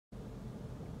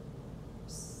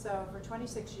So for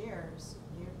 26 years,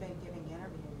 you've been giving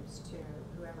interviews to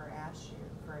whoever asked you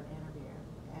for an interview,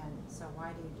 and so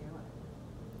why do you do it?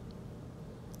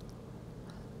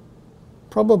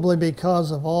 Probably because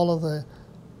of all of the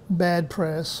bad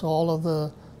press, all of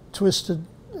the twisted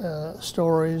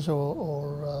stories,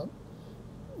 or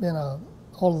you know,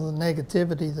 all of the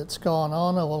negativity that's gone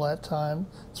on all that time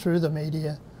through the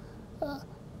media.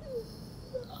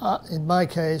 In my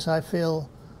case, I feel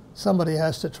somebody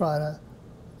has to try to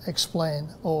explain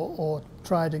or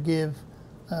try to give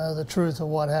the truth of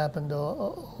what happened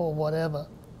or whatever.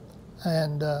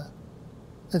 And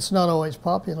it's not always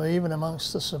popular, even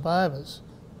amongst the survivors.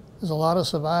 There's a lot of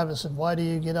survivors that, why do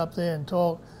you get up there and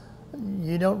talk?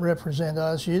 You don't represent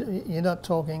us. You're not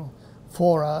talking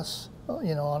for us,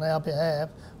 you know, on our behalf.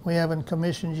 We haven't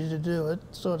commissioned you to do it,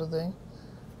 sort of thing.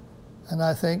 And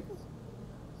I think,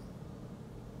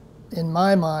 in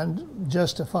my mind,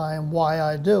 justifying why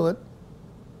I do it,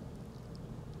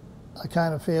 I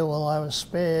kind of feel, well, I was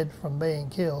spared from being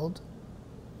killed.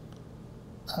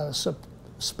 I was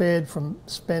spared from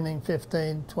spending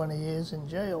 15, 20 years in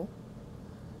jail.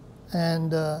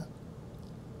 And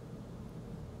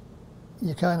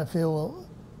you kind of feel, well,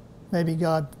 maybe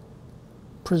God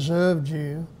preserved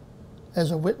you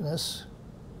as a witness.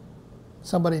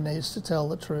 Somebody needs to tell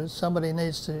the truth. Somebody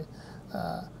needs to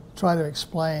try to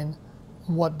explain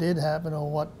what did happen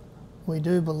or what we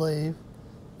do believe,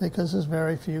 because there's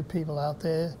very few people out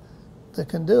there that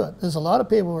can do it. There's a lot of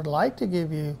people who would like to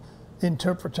give you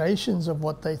interpretations of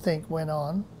what they think went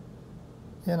on,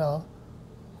 you know,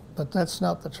 but that's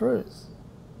not the truth,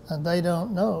 and they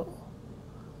don't know.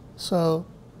 So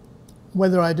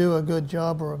whether I do a good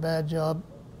job or a bad job,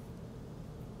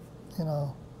 you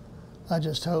know, I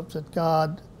just hope that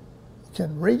God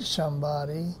can reach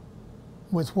somebody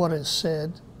with what is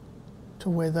said to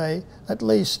where they at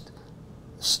least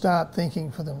start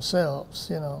thinking for themselves,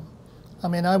 you know. I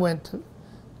mean, I went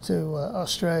to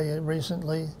Australia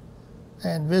recently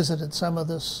and visited some of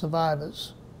the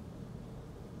survivors.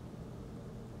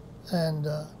 And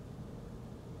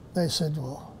they said,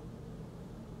 well,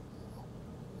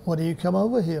 what do you come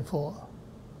over here for?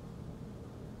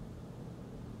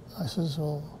 I says,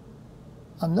 well,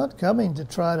 I'm not coming to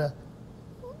try to,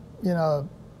 you know,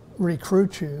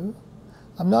 recruit you.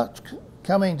 I'm not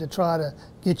coming to try to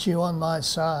get you on my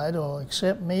side or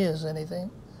accept me as anything.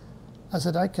 I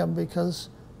said, I come because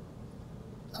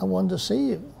I wanted to see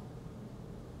you.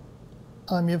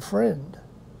 I'm your friend.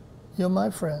 You're my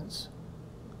friends.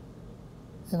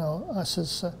 You know, I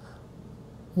says,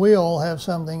 we all have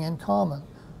something in common,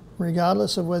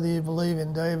 regardless of whether you believe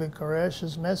in David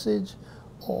Koresh's message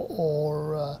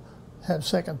or have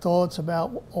second thoughts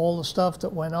about all the stuff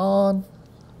that went on.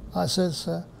 I says,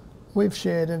 we've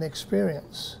shared an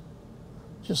experience,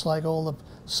 just like all the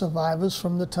survivors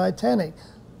from the Titanic.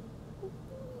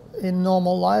 In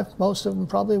normal life, most of them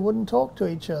probably wouldn't talk to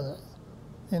each other.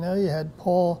 You know, you had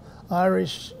poor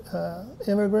Irish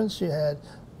immigrants, you had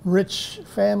rich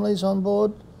families on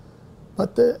board,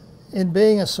 but in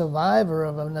being a survivor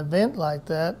of an event like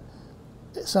that,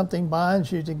 something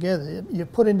binds you together. You're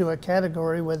put into a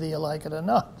category whether you like it or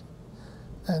not.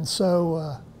 And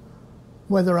so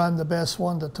whether I'm the best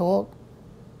one to talk,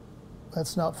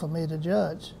 that's not for me to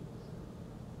judge.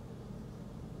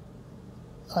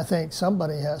 I think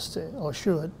somebody has to, or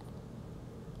should.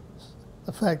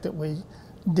 The fact that we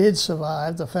did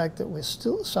survive, the fact that we're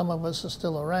still, some of us are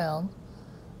still around,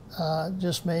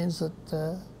 just means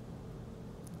that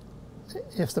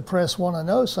if the press want to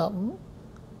know something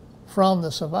from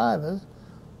the survivors,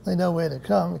 they know where to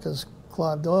come, because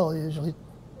Clive Doyle usually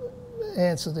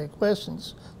answers their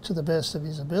questions to the best of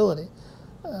his ability.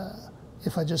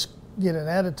 If I just get an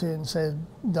attitude and say,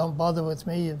 don't bother with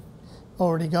me, you've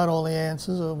already got all the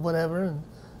answers or whatever, and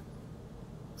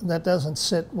that doesn't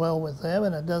sit well with them,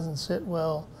 and it doesn't sit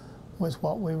well with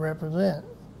what we represent.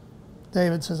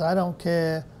 David says, I don't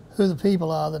care who the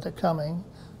people are that are coming.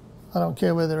 I don't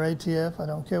care whether they're ATF, I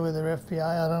don't care whether they're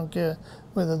FBI, I don't care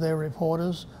whether they're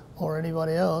reporters or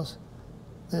anybody else.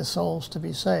 Their souls to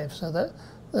be safe. So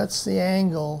that's the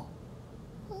angle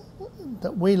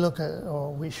that we look at it,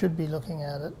 or we should be looking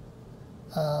at it.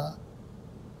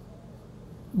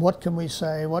 What can we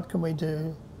say, what can we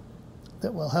do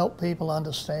that will help people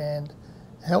understand,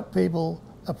 help people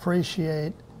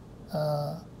appreciate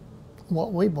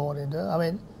what we bought into? I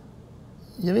mean,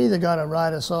 you've either got to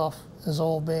write us off as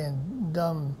all being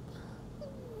dumb,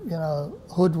 you know,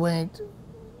 hoodwinked,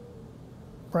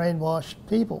 brainwashed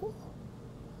people.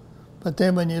 But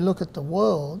then when you look at the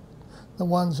world, the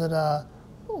ones that are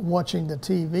watching the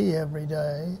TV every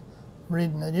day,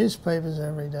 reading the newspapers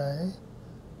every day,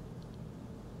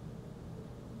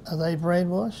 Are they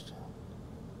brainwashed?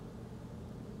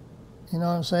 You know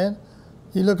what I'm saying?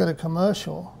 You look at a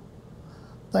commercial,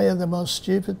 they are the most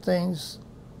stupid things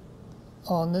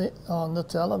on the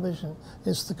television.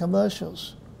 It's the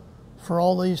commercials for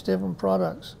all these different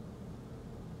products.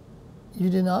 You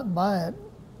do not buy it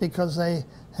because they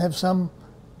have some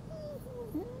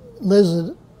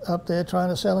lizard up there trying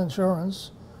to sell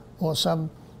insurance or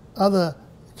some other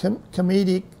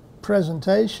comedic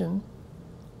presentation.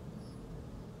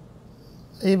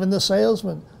 Even the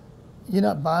salesman, you're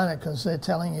not buying it because they're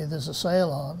telling you there's a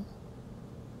sale on.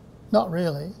 Not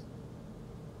really.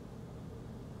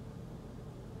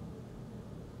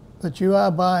 But you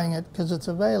are buying it because it's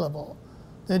available.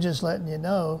 They're just letting you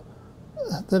know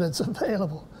that it's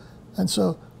available. And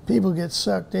so people get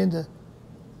sucked into,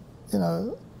 you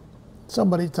know,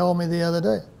 somebody told me the other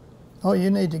day, oh, you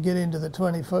need to get into the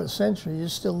 21st century. You're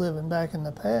still living back in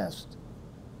the past.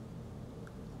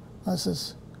 I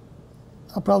says,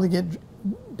 I'll probably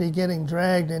be getting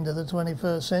dragged into the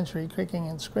 21st century kicking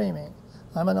and screaming.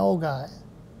 I'm an old guy,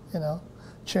 you know.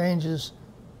 Change is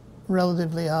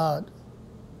relatively hard.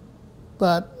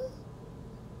 But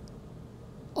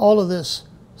all of this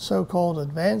so-called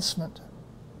advancement,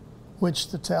 which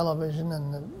the television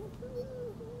and the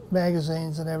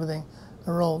magazines and everything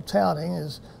are all touting,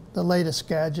 is the latest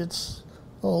gadgets,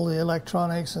 all the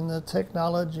electronics and the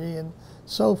technology and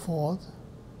so forth.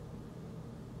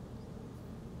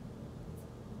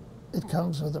 It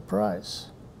comes with a price.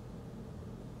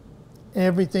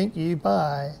 Everything you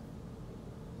buy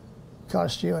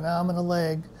costs you an arm and a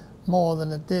leg more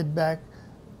than it did back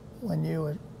when you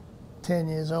were 10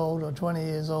 years old or 20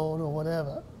 years old or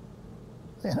whatever,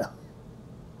 you know.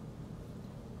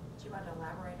 Do you want to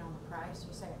elaborate on the price?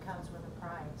 You say it comes with a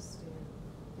price.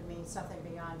 Do you mean something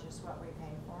beyond just what we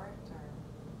pay for it,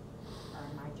 or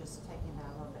am I just taking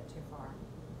that a little bit too far?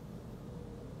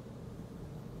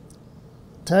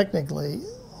 Technically,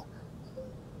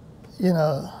 you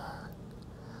know,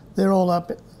 they're all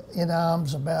up in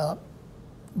arms about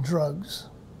drugs,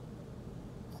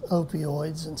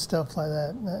 opioids and stuff like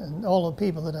that, and all the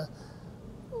people that are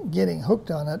getting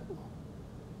hooked on it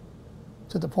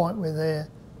to the point where they're,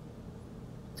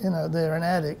 you know, they're an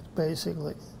addict,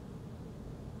 basically.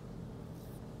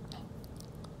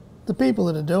 The people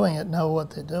that are doing it know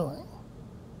what they're doing.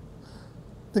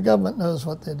 The government knows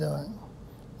what they're doing.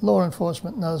 Law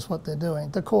enforcement knows what they're doing.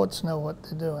 The courts know what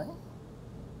they're doing.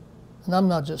 And I'm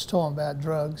not just talking about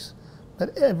drugs,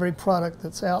 but every product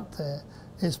that's out there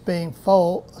is being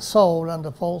sold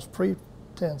under false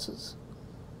pretenses.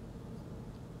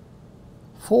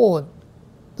 Ford,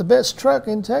 the best truck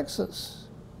in Texas.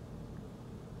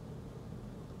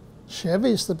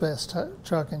 Chevy's the best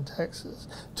truck in Texas.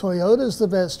 Toyota's the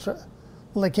best truck.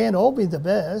 Well, they can't all be the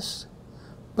best,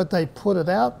 but they put it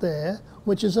out there,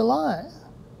 which is a lie.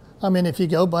 I mean, if you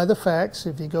go by the facts,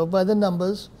 if you go by the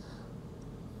numbers,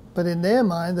 but in their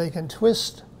mind, they can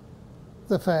twist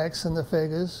the facts and the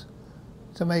figures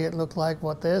to make it look like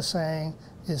what they're saying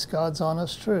is God's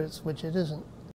honest truths, which it isn't.